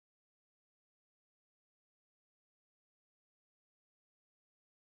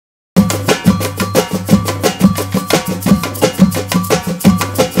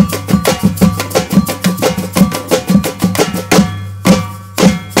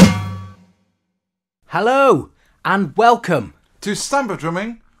Hello and welcome to Samba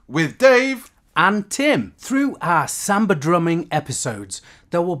Drumming with Dave and Tim. Through our Samba drumming episodes,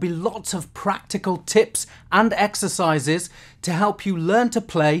 there will be lots of practical tips and exercises to help you learn to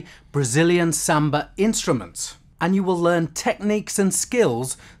play Brazilian samba instruments. And you will learn techniques and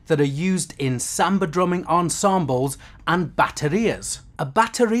skills that are used in samba drumming ensembles and baterias. A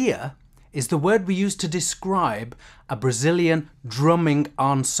bateria is the word we use to describe a Brazilian drumming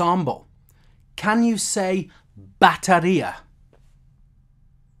ensemble. Can you say bateria?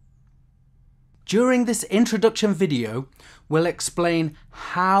 During this introduction video, we'll explain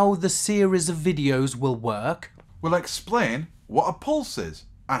how the series of videos will work. We'll explain what a pulse is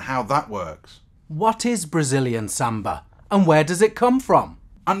and how that works. What is Brazilian samba and where does it come from?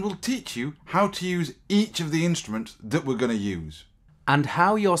 And we'll teach you how to use each of the instruments that we're going to use. And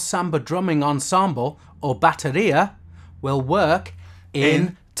how your samba drumming ensemble or bateria will work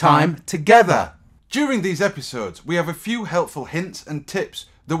in time together. During these episodes, we have a few helpful hints and tips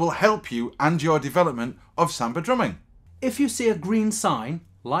that will help you and your development of samba drumming. If you see a green sign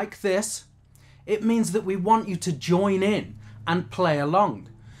like this, it means that we want you to join in and play along.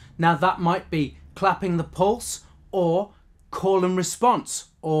 Now that might be clapping the pulse or call and response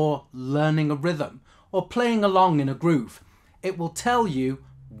or learning a rhythm or playing along in a groove. It will tell you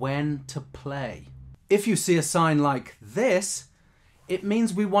when to play. If you see a sign like this, it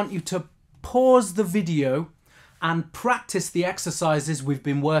means we want you to pause the video and practice the exercises we've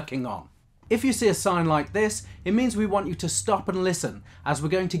been working on. If you see a sign like this, it means we want you to stop and listen as we're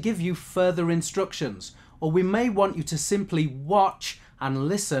going to give you further instructions, or we may want you to simply watch and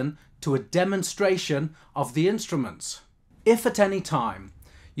listen to a demonstration of the instruments. If at any time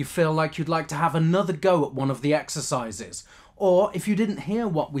you feel like you'd like to have another go at one of the exercises, or if you didn't hear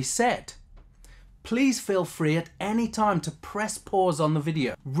what we said, please feel free at any time to press pause on the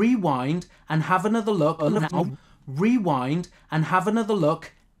video. Rewind and have another look. Rewind and have another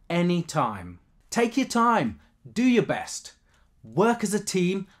look anytime. Take your time, do your best, work as a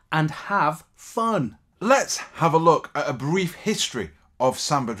team and have fun. Let's have a look at a brief history of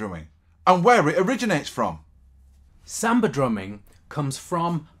samba drumming and where it originates from. Samba drumming comes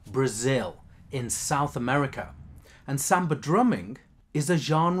from Brazil in South America, and samba drumming is a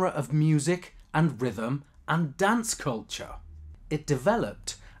genre of music and rhythm and dance culture. It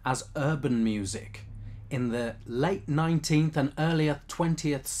developed as urban music in the late 19th and earlier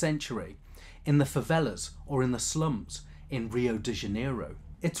 20th century in the favelas or in the slums in Rio de Janeiro.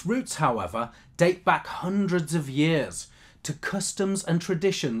 Its roots, however, date back hundreds of years to customs and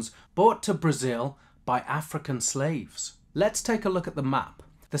traditions brought to Brazil by African slaves. Let's take a look at the map.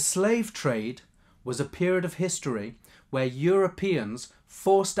 The slave trade was a period of history where Europeans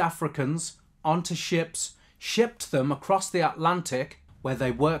forced Africans onto ships, shipped them across the Atlantic, where they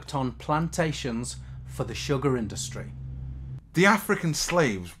worked on plantations for the sugar industry. The African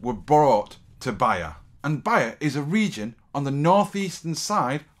slaves were brought to Bahia, and Bahia is a region on the northeastern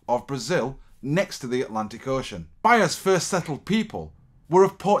side of Brazil next to the Atlantic Ocean. Bahia's first settled people were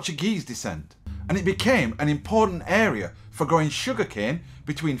of Portuguese descent, and it became an important area for growing sugarcane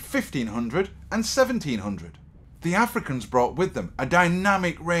between 1500 and 1700. The Africans brought with them a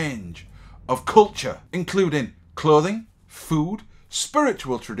dynamic range of culture, including clothing, food,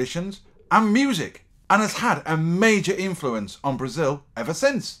 spiritual traditions and music, and has had a major influence on Brazil ever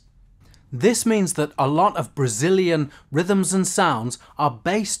since. This means that a lot of Brazilian rhythms and sounds are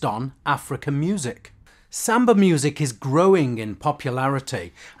based on African music. Samba music is growing in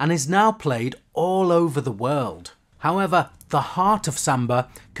popularity and is now played all over the world. However, the heart of samba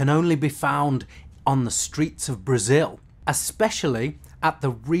can only be found on the streets of Brazil, especially at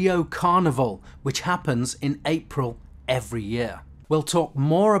the Rio Carnival, which happens in April every year. We'll talk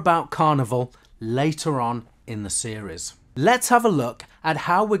more about Carnival later on in the series. Let's have a look at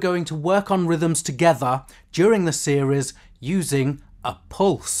how we're going to work on rhythms together during the series using a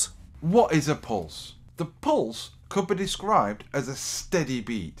pulse. What is a pulse? The pulse could be described as a steady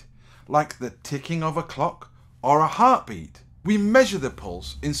beat, like the ticking of a clock or a heartbeat. We measure the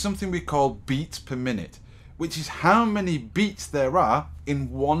pulse in something we call beats per minute, which is how many beats there are in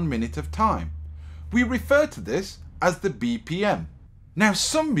 1 minute of time. We refer to this as the BPM. Now,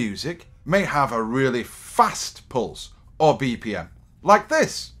 some music may have a really fast pulse or BPM, like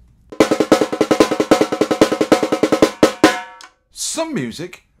this. Some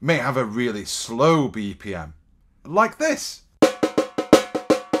music may have a really slow BPM, like this.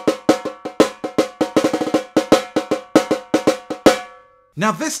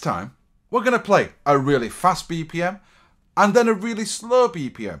 Now this time, we're going to play a really fast BPM and then a really slow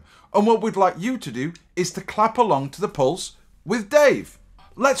BPM. And what we'd like you to do is to clap along to the pulse with Dave.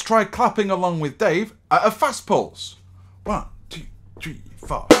 let's try clapping along with Dave at a fast pulse. 1, 2, 3,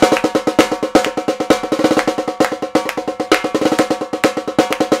 4.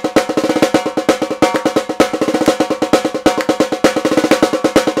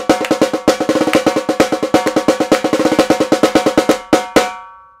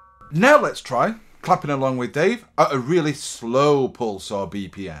 Now let's try clapping along with Dave at a really slow pulse or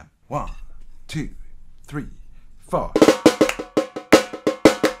BPM. 1, 2, 3, 4.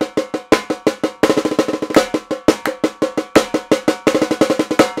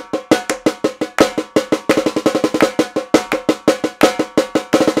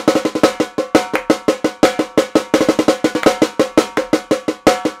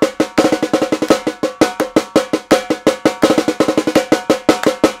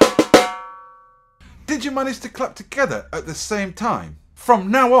 Did you manage to clap together at the same time? From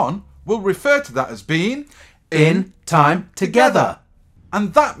now on, we'll refer to that as being In time together.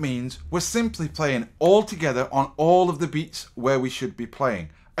 And that means we're simply playing all together on all of the beats where we should be playing.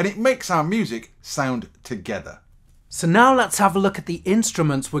 And it makes our music sound together. So now let's have a look at the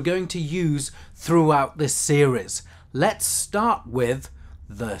instruments we're going to use throughout this series. Let's start with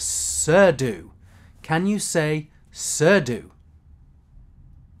the surdo. Can you say surdo?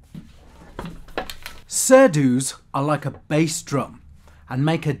 Surdus are like a bass drum and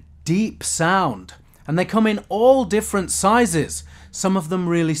make a deep sound, and they come in all different sizes, some of them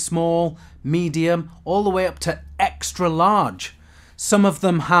really small, medium, all the way up to extra large. Some of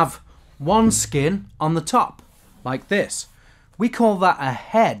them have one skin on the top, like this. We call that a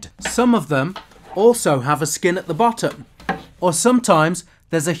head. Some of them also have a skin at the bottom, or sometimes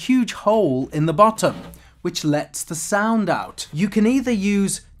there's a huge hole in the bottom which lets the sound out. You can either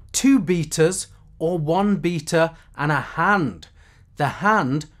use 2 beaters or 1 beater and a hand. The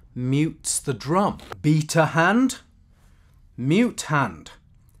hand mutes the drum. Beater hand, mute hand.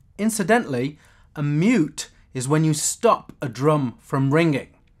 Incidentally, a mute is when you stop a drum from ringing,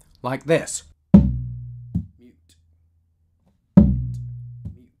 like this. Mute.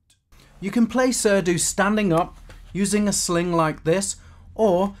 Mute. You can play surdo standing up, using a sling like this,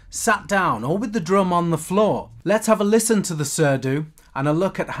 or sat down, or with the drum on the floor. Let's have a listen to the surdo and a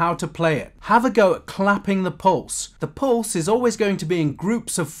look at how to play it. Have a go at clapping the pulse. The pulse is always going to be in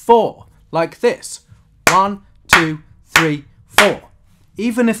groups of 4, like this. 1, 2, 3, 4.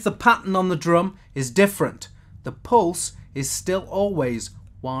 Even if the pattern on the drum is different, the pulse is still always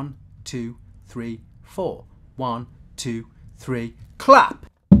 1, 2, 3, 4. 1, 2, 3, clap.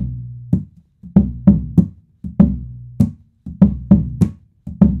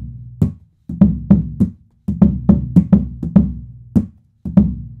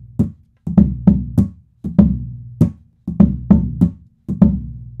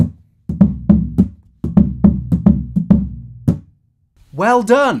 Well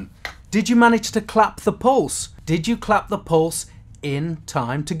done! Did you manage to clap the pulse? Did you clap the pulse in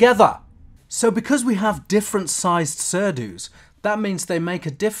time together? So because we have different sized surdus, that means they make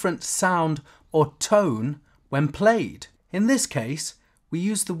a different sound or tone when played. In this case, we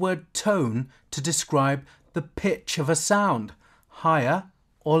use the word tone to describe the pitch of a sound, higher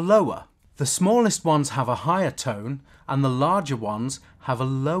or lower. The smallest ones have a higher tone and the larger ones have a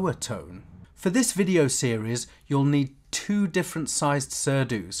lower tone. For this video series, you'll need 2 different sized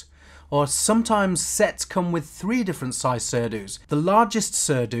surdus, or sometimes sets come with 3 different sized surdus. The largest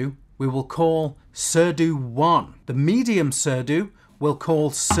surdu we will call surdu 1. The medium surdu we'll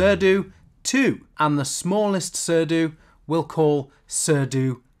call surdu 2, and the smallest surdu we'll call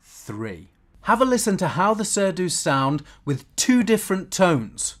surdu 3. Have a listen to how the surdus sound with 2 different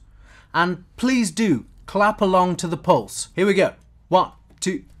tones, and please do clap along to the pulse. Here we go. 1,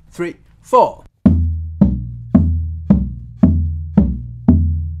 2, 3, 4.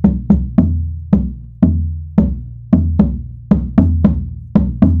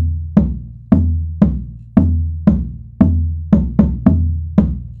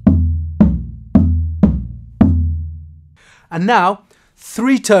 And now,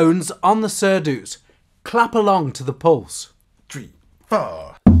 3 tones on the surdus. Clap along to the pulse. 3,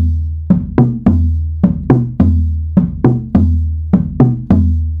 4.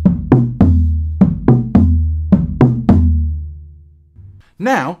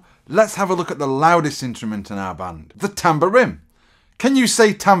 Now, let's have a look at the loudest instrument in our band, the tambourine. Can you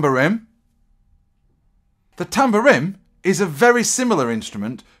say tambourine? The tambourine is a very similar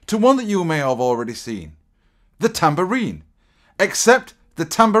instrument to one that you may have already seen, the tambourine. Except the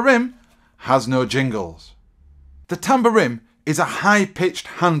tambourine has no jingles. The tambourine is a high-pitched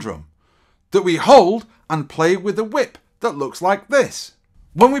hand drum that we hold and play with a whip that looks like this.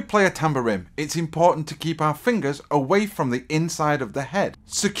 When we play a tambourine, it's important to keep our fingers away from the inside of the head.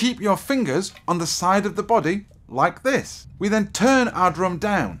 So keep your fingers on the side of the body like this. We then turn our drum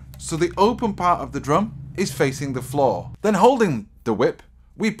down so the open part of the drum is facing the floor. Then holding the whip,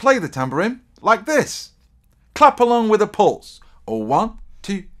 we play the tambourine like this. Clap along with a pulse. 1,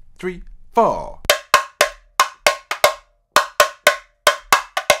 2, 3, 4.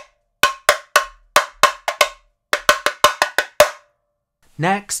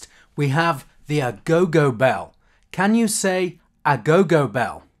 Next, we have the agogo bell. Can you say agogo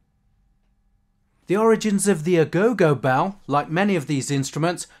bell? The origins of the agogo bell, like many of these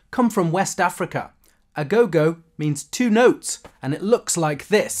instruments, come from West Africa. Agogo means 2 notes, and it looks like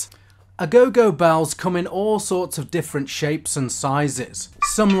this. Agogo bells come in all sorts of different shapes and sizes.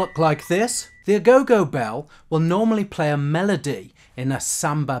 Some look like this. The agogo bell will normally play a melody in a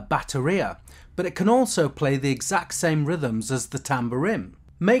samba batteria, but it can also play the exact same rhythms as the tambourine.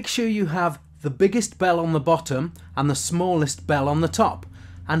 Make sure you have the biggest bell on the bottom and the smallest bell on the top,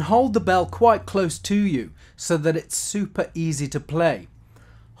 and hold the bell quite close to you so that it's super easy to play.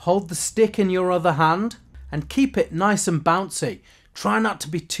 Hold the stick in your other hand and keep it nice and bouncy. Try not to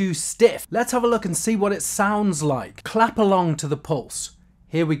be too stiff. Let's have a look and see what it sounds like. Clap along to the pulse.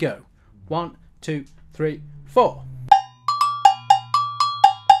 Here we go. 1, 2, 3, 4.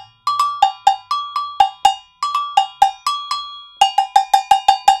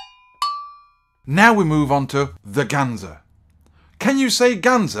 Now we move on to the ganza. Can you say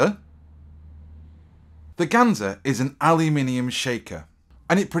ganza? The ganza is an aluminium shaker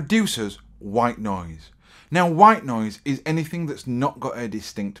and it produces white noise. Now white noise is anything that's not got a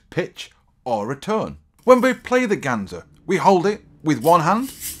distinct pitch or a tone. When we play the ganza, we hold it with one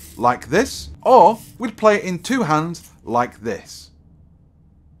hand like this, or we'd play it in 2 hands like this,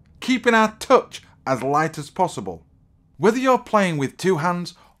 keeping our touch as light as possible. Whether you're playing with 2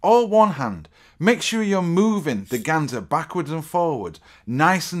 hands or 1 hand, make sure you're moving the ganza backwards and forwards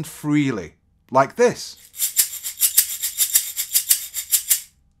nice and freely, like this.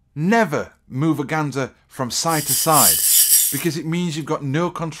 Never move a ganza from side to side, because it means you've got no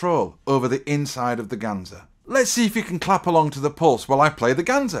control over the inside of the ganza. Let's see if you can clap along to the pulse while I play the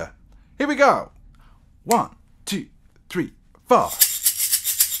ganza. Here we go. 1, 2, 3, 4.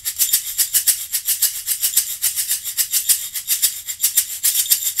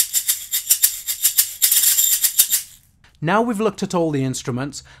 Now we've looked at all the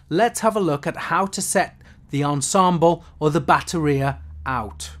instruments, let's have a look at how to set the ensemble or the batteria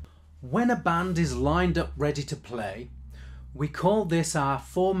out. When a band is lined up ready to play, we call this our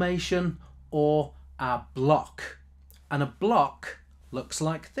formation or our block. And a block looks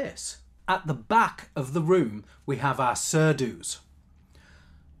like this. At the back of the room we have our surdos.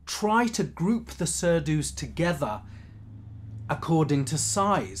 Try to group the surdos together according to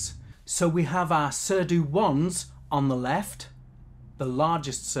size. So we have our surdo 1s on the left, the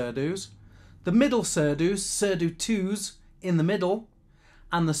largest surdos, the middle surdos, surdo 2s in the middle,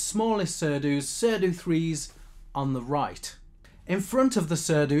 and the smallest surdos, surdo 3s on the right. In front of the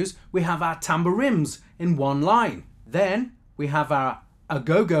surdos we have our tambourines in one line. Then we have our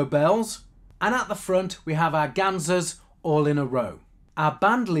agogo bells, and at the front we have our ganzas all in a row. Our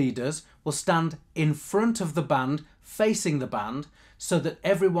band leaders will stand in front of the band, facing the band, so that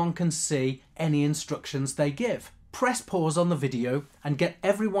everyone can see any instructions they give. Press pause on the video and get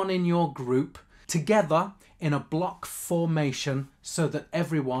everyone in your group together in a block formation so that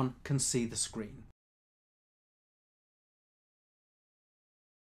everyone can see the screen.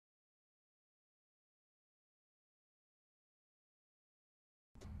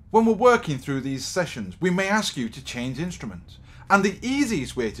 When we're working through these sessions, we may ask you to change instruments. And the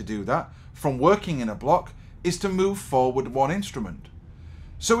easiest way to do that from working in a block is to move forward 1 instrument.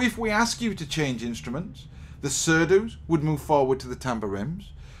 So if we ask you to change instruments, the surdos would move forward to the tambourines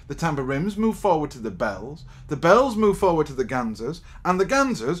move forward to the bells move forward to the ganzas, and the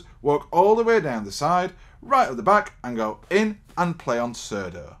ganzas walk all the way down the side, right at the back, and go in and play on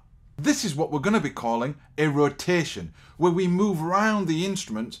surdo. This is what we're going to be calling a rotation, where we move around the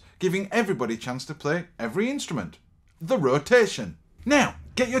instruments, giving everybody a chance to play every instrument. The rotation. Now,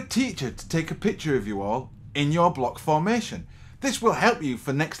 get your teacher to take a picture of you all in your block formation. This will help you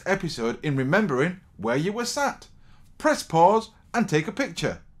for next episode in remembering where you were sat. Press pause and take a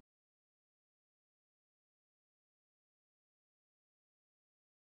picture.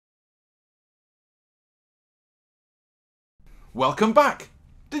 Welcome back.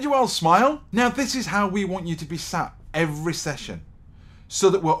 Did you all smile? Now this is how we want you to be sat every session, so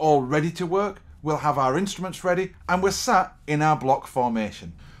that we're all ready to work, we'll have our instruments ready, and we're sat in our block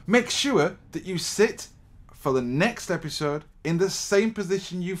formation. Make sure that you sit for the next episode in the same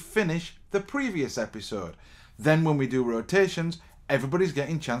position you finish the previous episode. Then when we do rotations, everybody's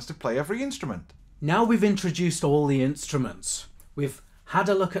getting a chance to play every instrument. Now we've introduced all the instruments. We've had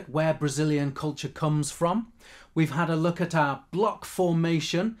a look at where Brazilian culture comes from. We've had a look at our block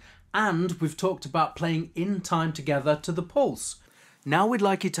formation, and we've talked about playing in time together to the pulse. Now we'd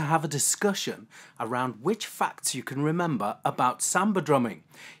like you to have a discussion around which facts you can remember about samba drumming.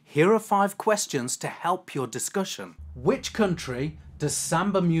 Here are 5 questions to help your discussion. Which country does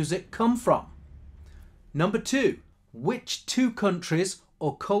samba music come from? Number 2, which 2 countries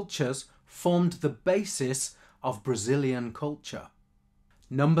or cultures formed the basis of Brazilian culture?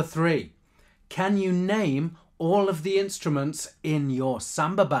 Number 3, can you name all of the instruments in your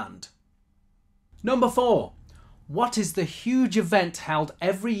samba band? Number 4, what is the huge event held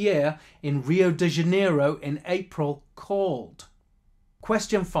every year in Rio de Janeiro in April called?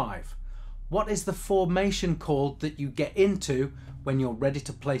 Question 5. What is the formation called that you get into when you're ready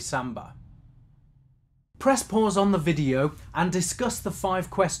to play samba? Press pause on the video and discuss the 5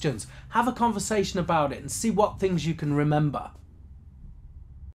 questions. Have a conversation about it and see what things you can remember.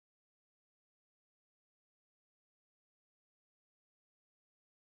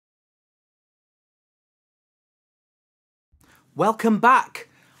 Welcome back!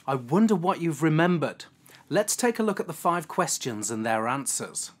 I wonder what you've remembered. Let's take a look at the 5 questions and their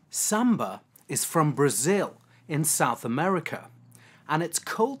answers. Samba is from Brazil in South America, and its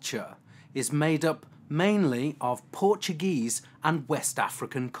culture is made up mainly of Portuguese and West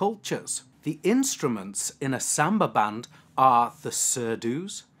African cultures. The instruments in a samba band are the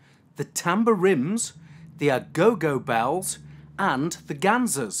surdus, the tamborims, the agogo bells, and the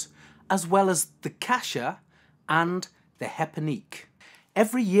ganzas, as well as the caixa and the repenique.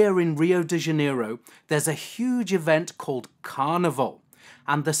 Every year in Rio de Janeiro, there's a huge event called Carnival,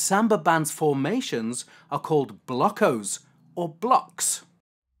 and the samba band's formations are called blocos or blocks.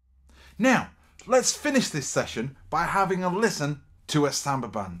 Now, let's finish this session by having a listen to a samba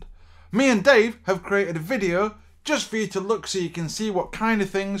band. Me and Dave have created a video just for you to look so you can see what kind of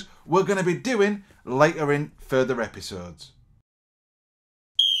things we're going to be doing later in further episodes.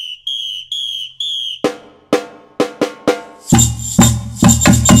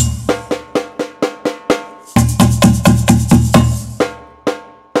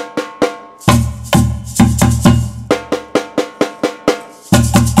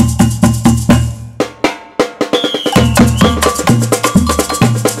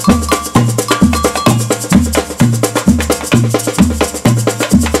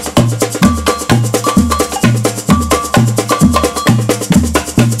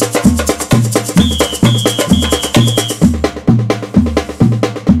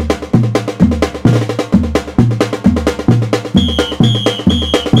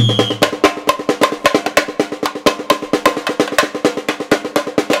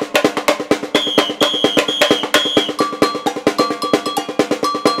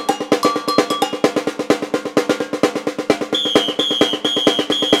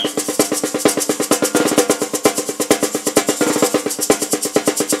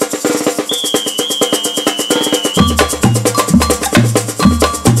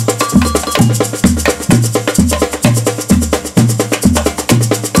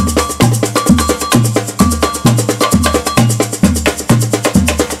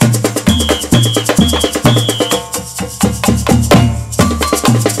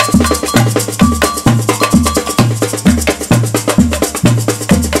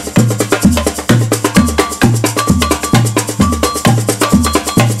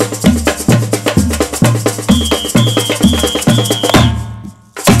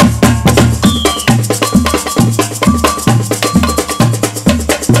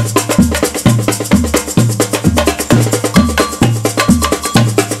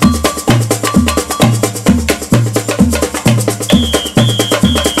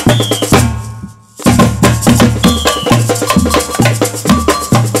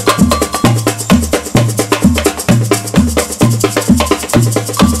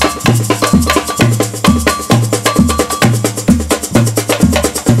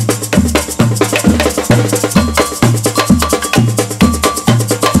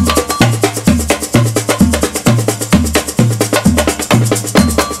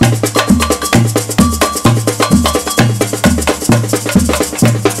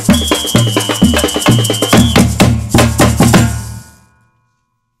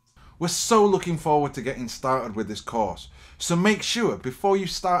 We're so looking forward to getting started with this course. So make sure before you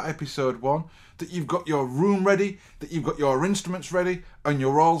start episode 1 that you've got your room ready, that you've got your instruments ready, and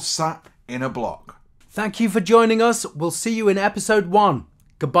you're all sat in a block. Thank you for joining us. We'll see you in episode 1.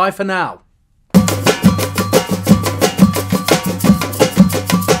 Goodbye for now.